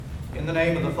In the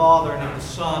name of the Father, and of the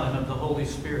Son, and of the Holy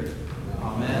Spirit.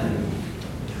 Amen.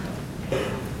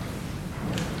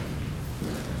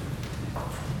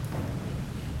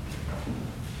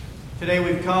 Today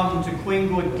we've come to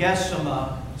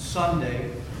Quinquagesima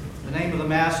Sunday. The name of the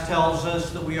Mass tells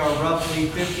us that we are roughly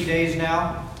 50 days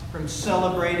now from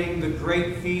celebrating the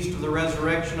great feast of the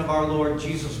resurrection of our Lord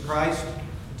Jesus Christ.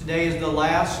 Today is the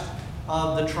last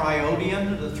of the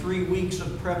Triodion, the 3 weeks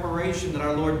of preparation that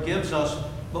our Lord gives us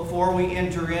before we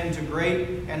enter into great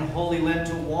and holy Lent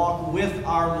to walk with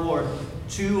our Lord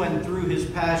to and through His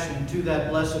passion to that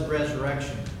blessed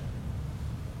resurrection.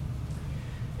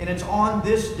 And it's on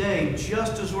this day,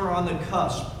 just as we're on the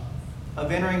cusp of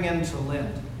entering into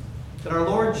Lent, that our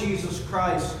Lord Jesus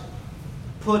Christ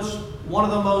puts one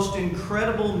of the most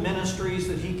incredible ministries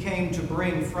that He came to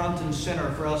bring front and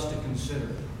center for us to consider.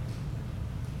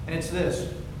 And it's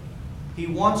this. He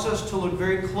wants us to look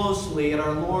very closely at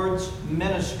our Lord's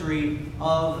ministry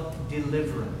of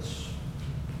deliverance.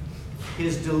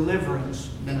 His deliverance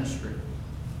ministry.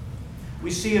 We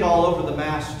see it all over the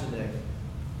Mass today.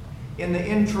 In the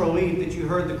introit that you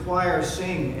heard the choir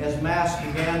sing as Mass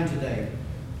began today,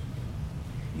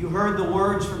 you heard the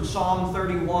words from Psalm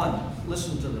 31.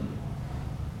 Listen to them.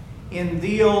 In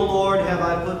Thee, O Lord, have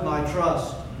I put my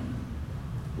trust.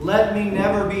 Let me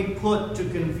never be put to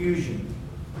confusion.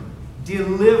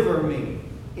 Deliver me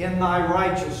in Thy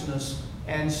righteousness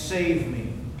and save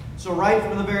me. So right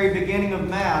from the very beginning of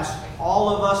Mass, all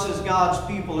of us as God's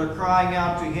people are crying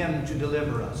out to Him to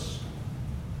deliver us.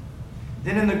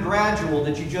 Then in the gradual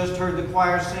that you just heard the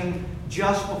choir sing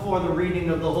just before the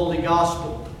reading of the Holy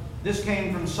Gospel, this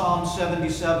came from Psalm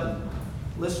 77.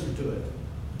 Listen to it.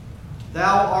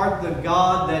 Thou art the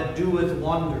God that doeth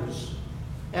wonders,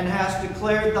 and hast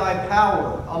declared Thy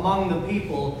power among the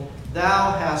people.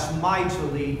 Thou hast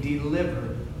mightily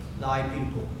delivered Thy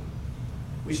people.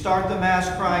 We start the Mass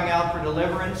crying out for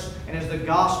deliverance, and as the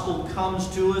gospel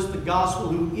comes to us, the gospel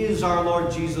who is our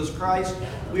Lord Jesus Christ,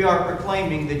 we are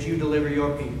proclaiming that You deliver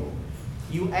Your people.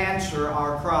 You answer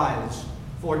our cries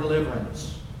for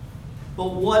deliverance.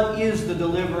 But what is the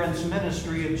deliverance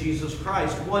ministry of Jesus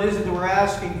Christ? What is it that we're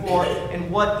asking for, and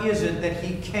what is it that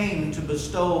He came to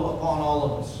bestow upon all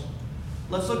of us?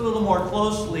 Let's look a little more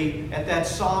closely at that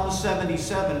Psalm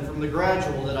 77 from the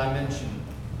gradual that I mentioned.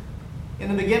 In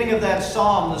the beginning of that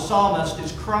psalm, the psalmist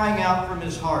is crying out from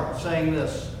his heart, saying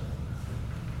this,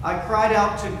 I cried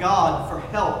out to God for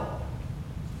help.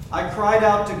 I cried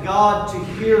out to God to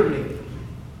hear me.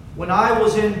 When I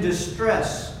was in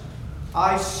distress,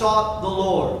 I sought the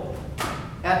Lord.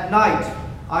 At night,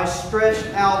 I stretched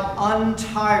out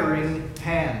untiring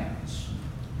hands.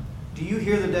 Do you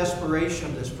hear the desperation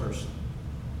of this person?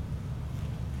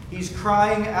 He's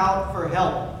crying out for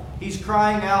help. He's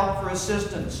crying out for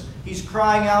assistance. He's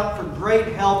crying out for great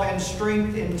help and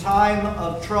strength in time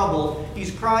of trouble.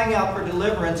 He's crying out for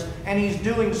deliverance, and he's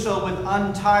doing so with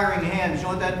untiring hands. You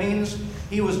know what that means?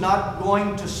 He was not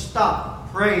going to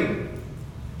stop praying.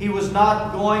 He was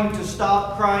not going to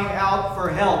stop crying out for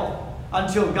help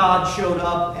until God showed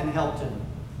up and helped him.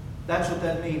 That's what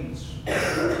that means.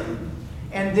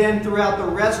 And then throughout the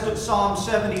rest of Psalm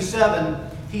 77,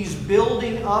 he's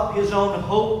building up his own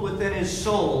hope within his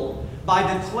soul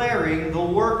by declaring the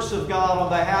works of God on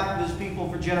behalf of His people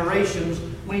for generations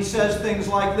when he says things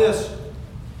like this,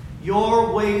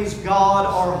 Your ways, God,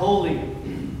 are holy.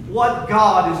 What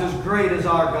God is as great as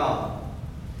our God?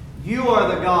 You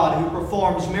are the God who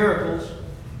performs miracles.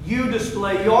 You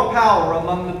display Your power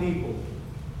among the people.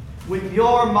 With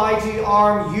Your mighty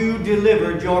arm you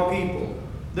delivered Your people,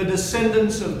 the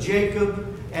descendants of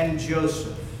Jacob and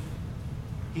Joseph.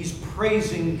 He's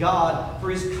praising God for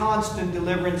His constant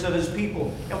deliverance of His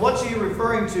people. And what's he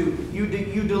referring to? You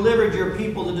delivered Your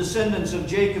people, the descendants of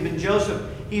Jacob and Joseph.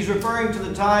 He's referring to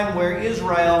the time where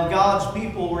Israel, God's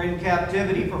people, were in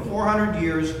captivity for 400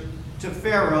 years to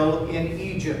Pharaoh in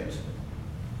Egypt.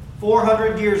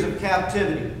 400 years of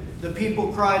captivity. The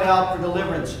people cried out for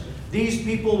deliverance. These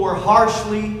people were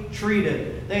harshly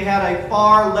treated. They had a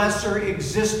far lesser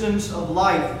existence of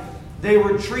life. They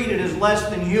were treated as less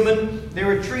than human. They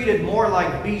were treated more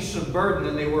like beasts of burden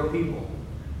than they were people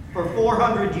for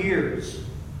 400 years.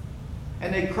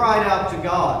 And they cried out to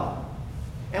God.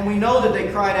 And we know that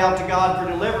they cried out to God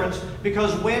for deliverance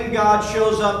because when God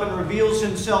shows up and reveals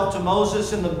Himself to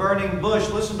Moses in the burning bush,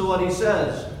 listen to what He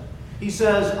says. He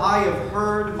says, I have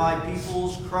heard my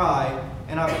people's cry,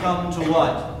 and I've come to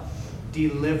what?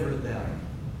 Deliver them.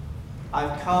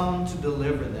 I've come to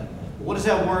deliver them. What does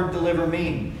that word deliver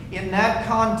mean? In that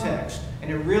context, and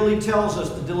it really tells us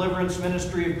the deliverance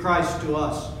ministry of Christ to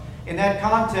us. In that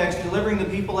context, delivering the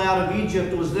people out of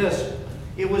Egypt was this.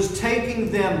 It was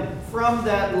taking them from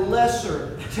that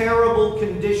lesser, terrible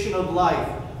condition of life,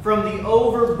 from the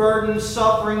overburdened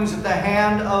sufferings at the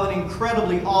hand of an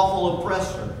incredibly awful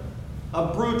oppressor, a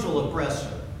brutal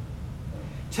oppressor.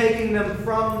 Taking them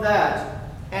from that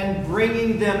and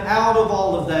bringing them out of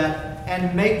all of that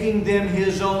and making them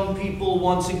His own people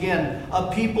once again.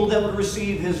 A people that would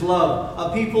receive His love.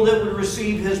 A people that would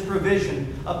receive His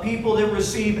provision. A people that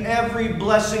receive every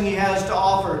blessing He has to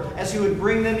offer as He would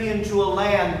bring them into a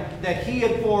land that He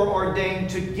had foreordained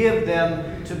to give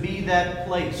them to be that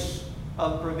place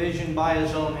of provision by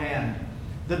His own hand.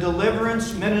 The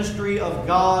deliverance ministry of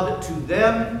God to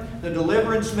them, the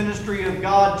deliverance ministry of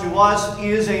God to us,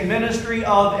 is a ministry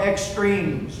of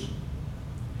extremes.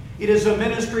 It is a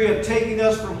ministry of taking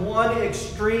us from one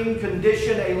extreme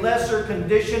condition, a lesser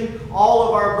condition, all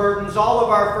of our burdens, all of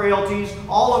our frailties,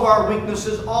 all of our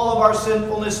weaknesses, all of our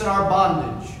sinfulness and our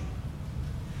bondage.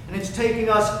 And it's taking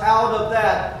us out of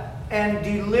that and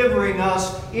delivering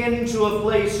us into a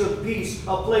place of peace,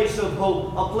 a place of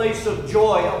hope, a place of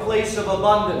joy, a place of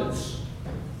abundance.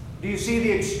 Do you see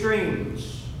the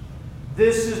extremes?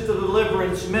 This is the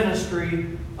deliverance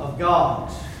ministry of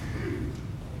God.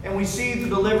 And we see the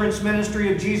deliverance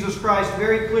ministry of Jesus Christ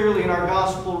very clearly in our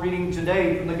gospel reading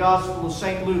today from the Gospel of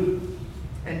St. Luke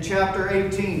and chapter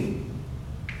 18.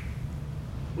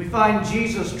 We find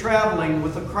Jesus traveling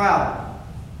with a crowd.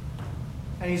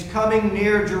 And He's coming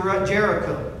near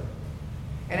Jericho.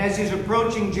 And as He's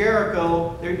approaching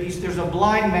Jericho, there's a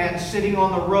blind man sitting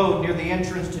on the road near the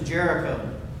entrance to Jericho.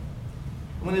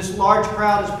 And when this large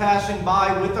crowd is passing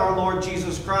by with our Lord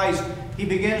Jesus Christ, He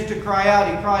begins to cry out.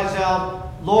 He cries out,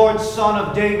 "Lord, Son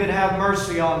of David, have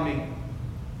mercy on me."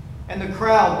 And the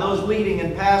crowd, those leading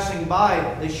and passing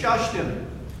by, they shushed Him.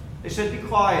 They said, "Be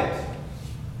quiet."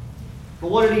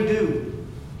 But what did He do?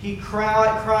 He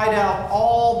cried out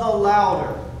all the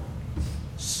louder,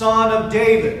 "Son of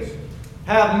David,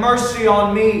 have mercy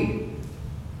on me."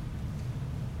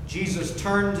 Jesus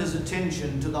turned His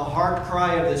attention to the heart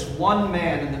cry of this one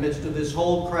man in the midst of this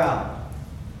whole crowd.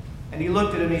 And He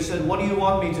looked at him and He said, "What do you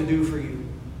want me to do for you?"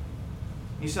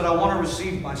 He said, "I want to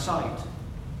receive my sight."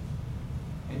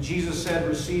 And Jesus said,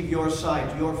 "Receive your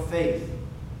sight. Your faith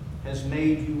has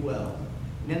made you well."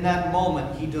 And in that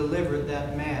moment, He delivered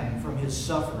that man from his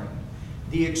suffering.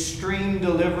 The extreme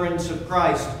deliverance of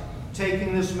Christ,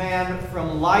 taking this man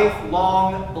from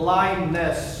lifelong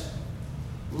blindness,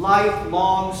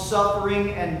 lifelong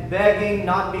suffering and begging,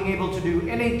 not being able to do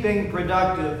anything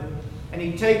productive. And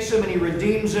He takes him and He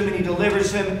redeems him and He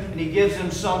delivers him and He gives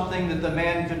him something that the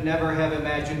man could never have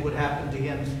imagined would happen to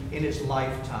him in his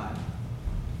lifetime.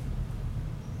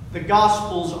 The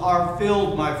Gospels are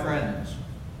filled, my friends,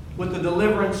 with the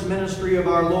deliverance ministry of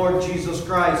our Lord Jesus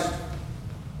Christ.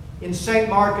 In St.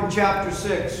 Mark in chapter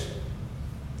 6,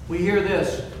 we hear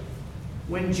this.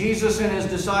 When Jesus and His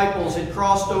disciples had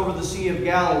crossed over the Sea of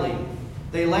Galilee,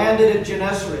 they landed at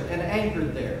Gennesaret and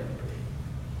anchored there.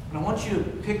 And I want you to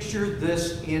picture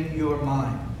this in your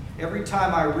mind. Every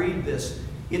time I read this,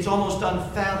 it's almost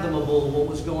unfathomable what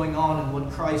was going on and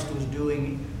what Christ was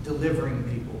doing, delivering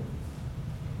people.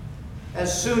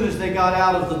 As soon as they got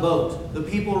out of the boat, the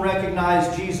people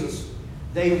recognized Jesus.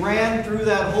 They ran through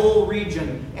that whole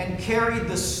region and carried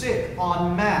the sick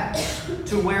on mats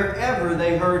to wherever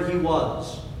they heard He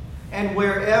was. And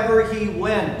wherever He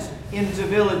went, into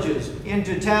villages,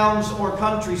 into towns or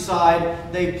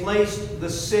countryside, they placed the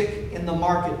sick in the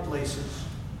marketplaces.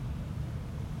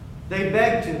 They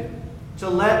begged Him to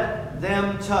let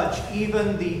them touch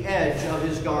even the edge of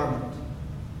His garment.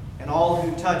 And all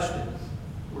who touched it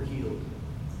were healed.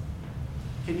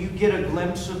 Can you get a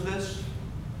glimpse of this?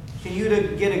 Can you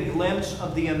get a glimpse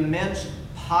of the immense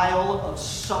pile of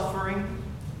suffering?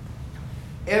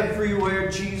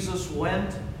 Everywhere Jesus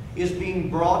went is being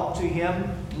brought to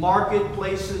Him.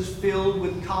 Marketplaces filled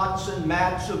with cots and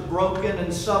mats of broken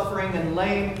and suffering and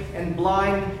lame and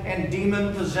blind and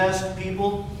demon-possessed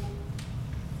people.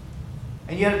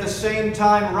 And yet at the same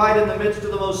time, right in the midst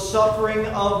of the most suffering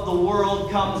of the world,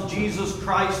 comes Jesus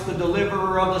Christ, the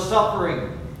deliverer of the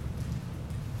suffering.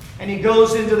 And He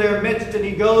goes into their midst and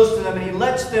He goes to them and He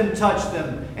lets them touch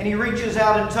them. And He reaches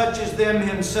out and touches them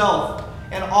Himself.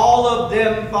 And all of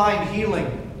them find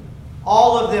healing.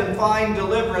 All of them find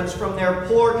deliverance from their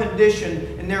poor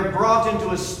condition, and they're brought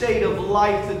into a state of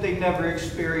life that they never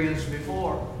experienced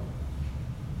before.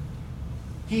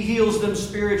 He heals them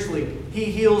spiritually. He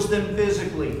heals them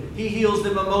physically. He heals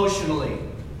them emotionally.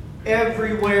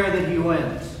 Everywhere that He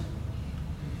went.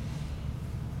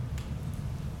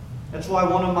 That's why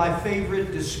one of my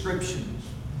favorite descriptions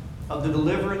of the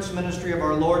deliverance ministry of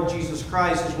our Lord Jesus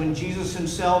Christ is when Jesus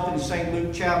himself in St.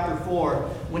 Luke chapter 4,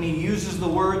 when he uses the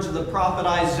words of the prophet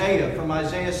Isaiah from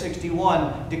Isaiah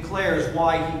 61, declares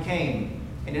why he came.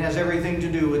 And it has everything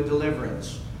to do with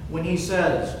deliverance. When he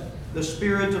says, "The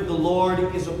Spirit of the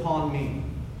Lord is upon me,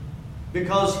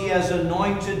 because he has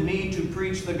anointed me to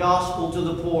preach the gospel to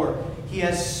the poor. He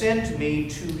has sent me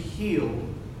to heal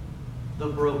the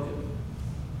broken,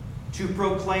 to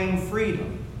proclaim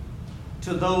freedom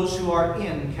to those who are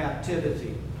in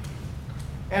captivity,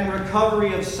 and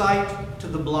recovery of sight to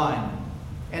the blind,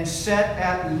 and set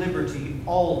at liberty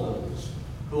all those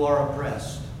who are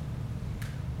oppressed."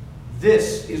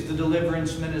 This is the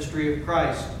deliverance ministry of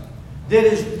Christ.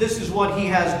 This is what he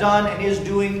has done and is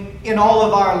doing in all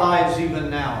of our lives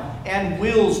even now, and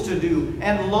wills to do,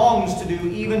 and longs to do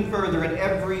even further in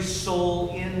every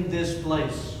soul in this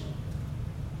place,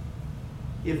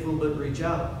 if we'll but reach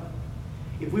out.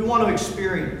 If we want to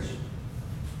experience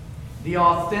the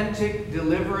authentic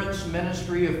deliverance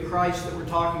ministry of Christ that we're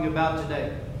talking about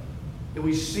today, that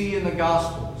we see in the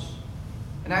Gospels,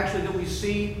 and actually that we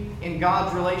see in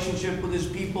God's relationship with his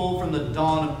people from the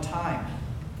dawn of time,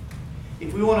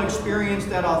 if we want to experience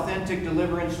that authentic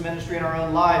deliverance ministry in our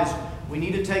own lives, we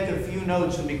need to take a few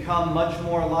notes and become much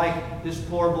more like this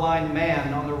poor blind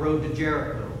man on the road to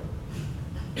Jericho.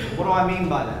 What do I mean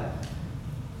by that?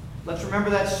 Let's remember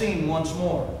that scene once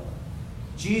more.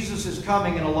 Jesus is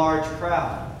coming in a large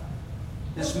crowd.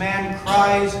 This man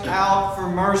cries out for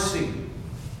mercy.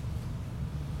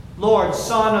 "Lord,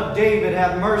 Son of David,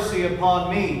 have mercy upon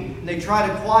me." And they try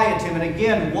to quiet him. And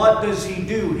again, what does he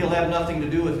do? He'll have nothing to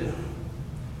do with it.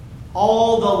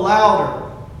 All the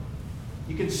louder.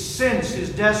 You can sense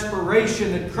his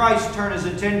desperation that Christ turn his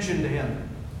attention to him.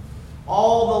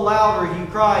 All the louder he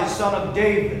cries, "Son of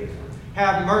David,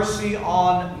 have mercy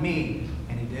on me."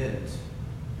 And he did.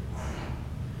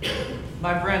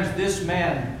 My friends, this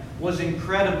man was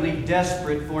incredibly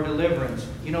desperate for deliverance.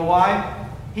 You know why?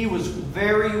 He was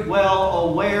very well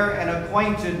aware and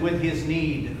acquainted with his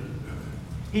need.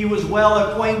 He was well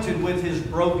acquainted with his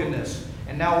brokenness.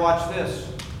 And now watch this.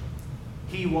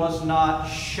 He was not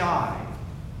shy.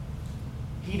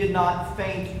 He did not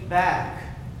faint back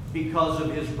because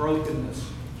of his brokenness.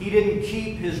 He didn't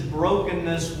keep his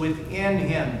brokenness within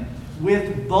him.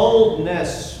 With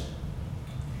boldness,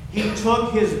 he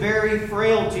took his very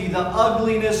frailty, the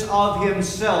ugliness of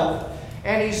himself,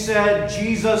 and he said,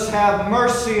 "Jesus, have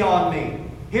mercy on me."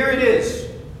 Here it is.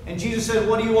 And Jesus said,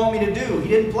 "What do you want me to do?" He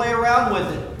didn't play around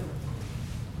with it.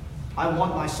 "I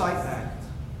want my sight back.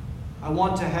 I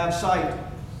want to have sight."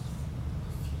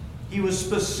 He was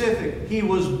specific. He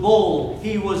was bold.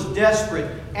 He was desperate.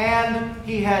 And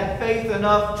he had faith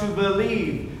enough to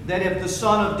believe that if the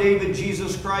Son of David,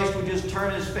 Jesus Christ, would just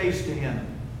turn his face to him,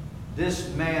 this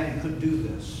man could do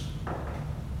this.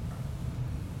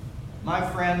 My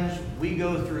friends, we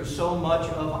go through so much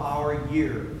of our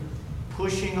year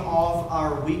pushing off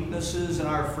our weaknesses and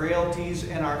our frailties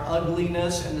and our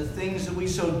ugliness and the things that we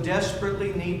so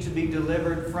desperately need to be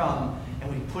delivered from, and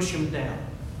we push them down.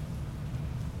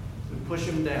 We push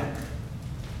them down.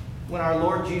 When our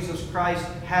Lord Jesus Christ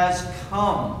has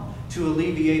come to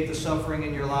alleviate the suffering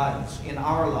in your lives, in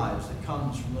our lives, that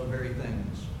comes from those very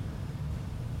things.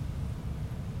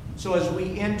 So as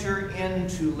we enter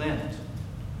into Lent,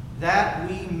 that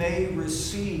we may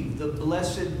receive the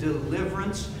blessed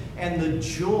deliverance and the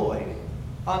joy,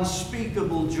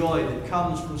 unspeakable joy that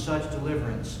comes from such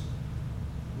deliverance,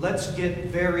 let's get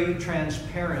very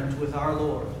transparent with our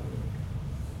Lord.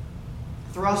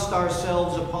 Thrust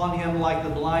ourselves upon him like the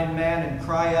blind man and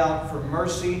cry out for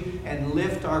mercy and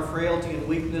lift our frailty and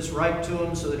weakness right to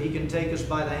him so that he can take us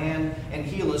by the hand and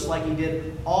heal us like he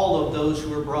did all of those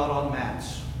who were brought on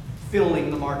mats, filling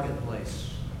the marketplace.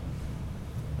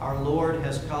 Our Lord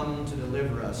has come to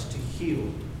deliver us, to heal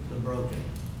the broken.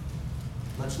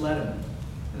 Let's let him.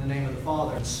 In the name of the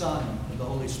Father, and Son, and the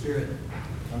Holy Spirit.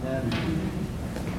 Amen.